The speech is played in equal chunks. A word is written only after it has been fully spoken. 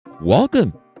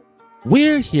Welcome!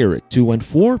 We're here at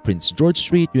 214 Prince George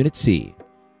Street, Unit C,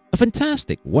 a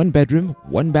fantastic one-bedroom,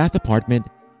 one-bath apartment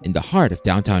in the heart of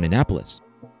downtown Annapolis.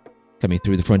 Coming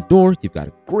through the front door, you've got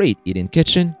a great eat-in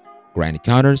kitchen, granite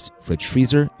counters, fridge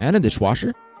freezer, and a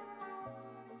dishwasher.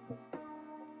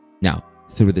 Now,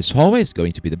 through this hallway is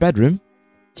going to be the bedroom.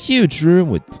 Huge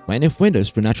room with plenty of windows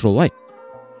for natural light.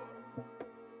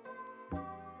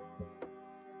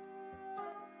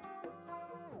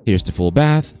 Here's the full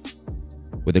bath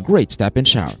with a great step-in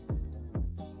shower.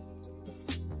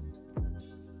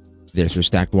 There's your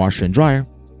stacked washer and dryer.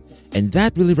 And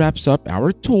that really wraps up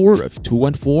our tour of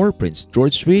 214 Prince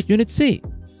George Street, Unit C.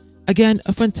 Again,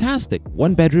 a fantastic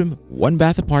one-bedroom,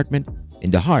 one-bath apartment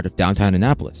in the heart of downtown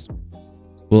Annapolis.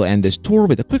 We'll end this tour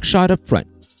with a quick shot up front.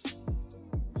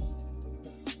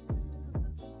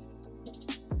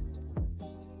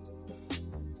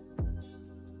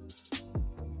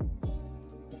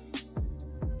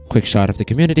 Quick shot of the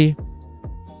community.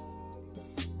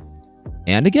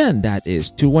 And again, that is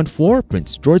 214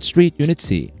 Prince George Street, Unit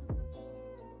C.